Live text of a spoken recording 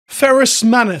Ferrus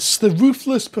Manus, the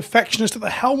ruthless perfectionist at the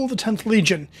helm of the 10th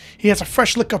Legion. He has a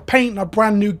fresh lick of paint and a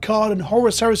brand new card in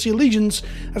Horus Heresy Legions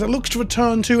as it looks to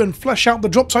return to and flesh out the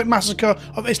Dropsite Massacre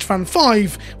of Istvan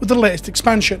 5 with the latest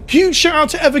expansion. Huge shout out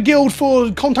to Everguild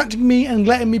for contacting me and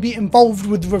letting me be involved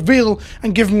with the reveal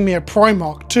and giving me a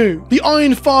Primarch too. The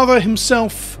Iron Father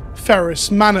himself,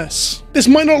 Ferrus Manus. This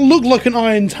might not look like an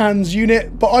Iron Hands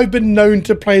unit, but I've been known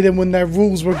to play them when their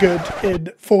rules were good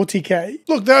in 40k.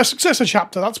 Look, they're a successor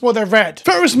chapter, that's why they're red.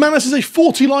 Ferrus Manus is a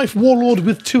 40 life warlord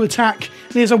with 2 attack,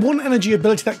 and he has a 1 energy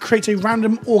ability that creates a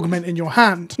random augment in your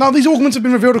hand. Now, these augments have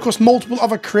been revealed across multiple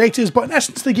other creators, but in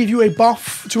essence they give you a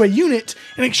buff to a unit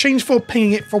in exchange for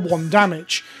pinging it for 1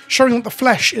 damage, showing that the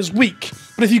flesh is weak.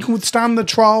 But if you can withstand the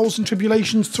trials and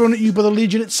tribulations thrown at you by the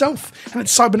Legion itself and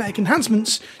its cybernetic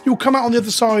enhancements, you'll come out on the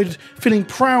other side feeling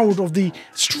proud of the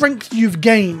strength you've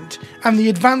gained and the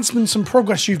advancements and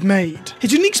progress you've made.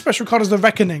 His unique special card is the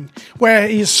Reckoning, where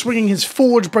he is swinging his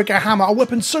Forge Breaker Hammer, a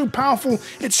weapon so powerful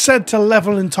it's said to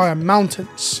level entire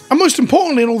mountains. And most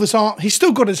importantly in all this art, he's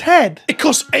still got his head. It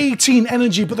costs 18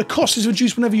 energy, but the cost is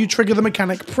reduced whenever you trigger the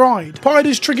mechanic Pride. Pride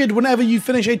is triggered whenever you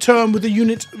finish a turn with a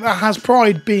unit that has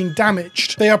Pride being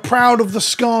damaged. They are proud of the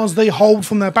scars they hold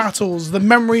from their battles, the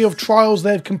memory of trials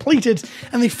they have completed,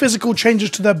 and the physical changes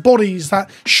to their bodies that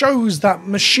shows that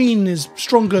machine is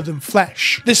stronger than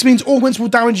flesh. This means augments will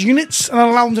damage units and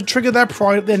allow them to trigger their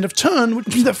Pride at the end of turn, which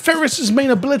means that Ferrus's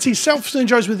main ability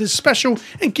self-synergizes with his special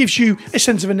and gives you a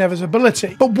sense of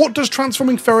inevitability. But what does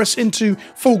transforming Ferrus into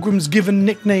Fulgrim's given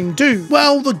nickname do?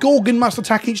 Well, the Gorgon must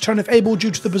attack each turn if able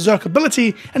due to the Berserk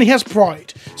ability, and he has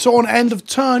Pride. So on end of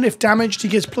turn, if damaged, he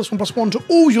gets +1/+1 to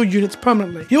all your units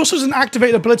permanently. He also has an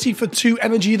activated ability for 2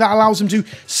 energy that allows him to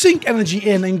sink energy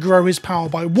in and grow his power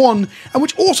by 1, and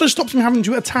which also stops him having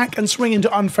to attack and swing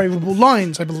into unfavourable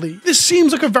lines, I believe. This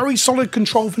seems like a very solid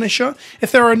control finisher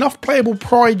if there are enough playable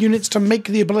Pride units to make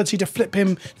the ability to flip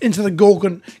him into the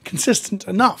Gorgon consistent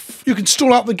enough. You can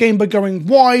stall out the game by going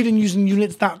wide and using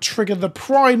units that trigger the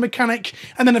Pride mechanic,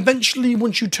 and then eventually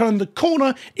once you turn the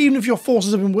corner, even if your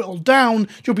forces have been whittled down,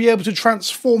 you'll be able to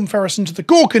transform Ferrus into the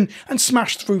Gorgon and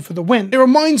smash through for the win. It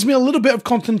reminds me a little bit of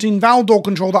Constantine Valdor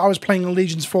control that I was playing in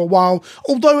Legions for a while,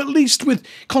 although at least with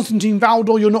Constantine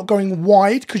Valdor you're not going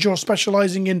wide because you're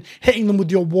specialising in hitting them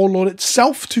with your Warlord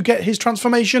itself to get his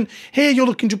transformation. Here you're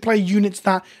looking to play units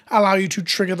that allow you to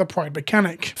trigger the Pride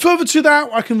mechanic. Further to that,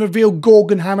 I can reveal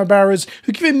Gorgon Hammer Bearers,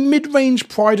 who give a mid-range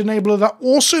Pride enabler that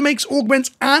also makes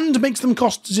augments and makes them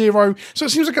cost 0, so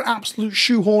it seems like an absolute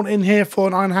shoehorn in here for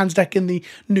an Iron Hands deck in the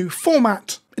new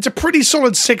format. It's a pretty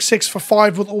solid 6/6 for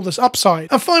 5 with all this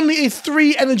upside. And finally, a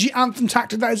 3 energy Anthem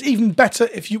tactic that is even better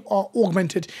if you are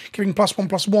augmented, giving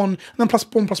 +1/+1 and then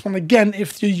 +1/+1 again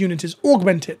if your unit is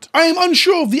augmented. I am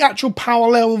unsure of the actual power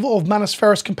level of Manus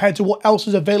Ferrus compared to what else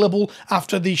is available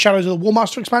after the Shadows of the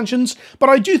Warmaster expansions, but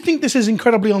I do think this is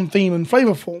incredibly on theme and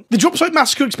flavourful. The Dropsite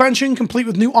Massacre expansion, complete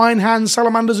with new Iron Hands,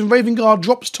 Salamanders and Raven Guard,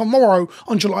 drops tomorrow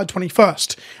on July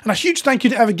 21st. And a huge thank you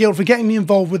to Everguild for getting me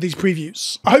involved with these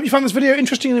previews. I hope you found this video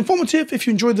interesting and informative. If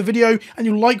you enjoyed the video and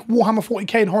you like Warhammer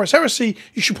 40k and Horus Heresy,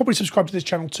 you should probably subscribe to this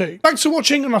channel too. Thanks for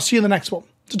watching, and I'll see you in the next one.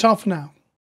 Ta-ta for now.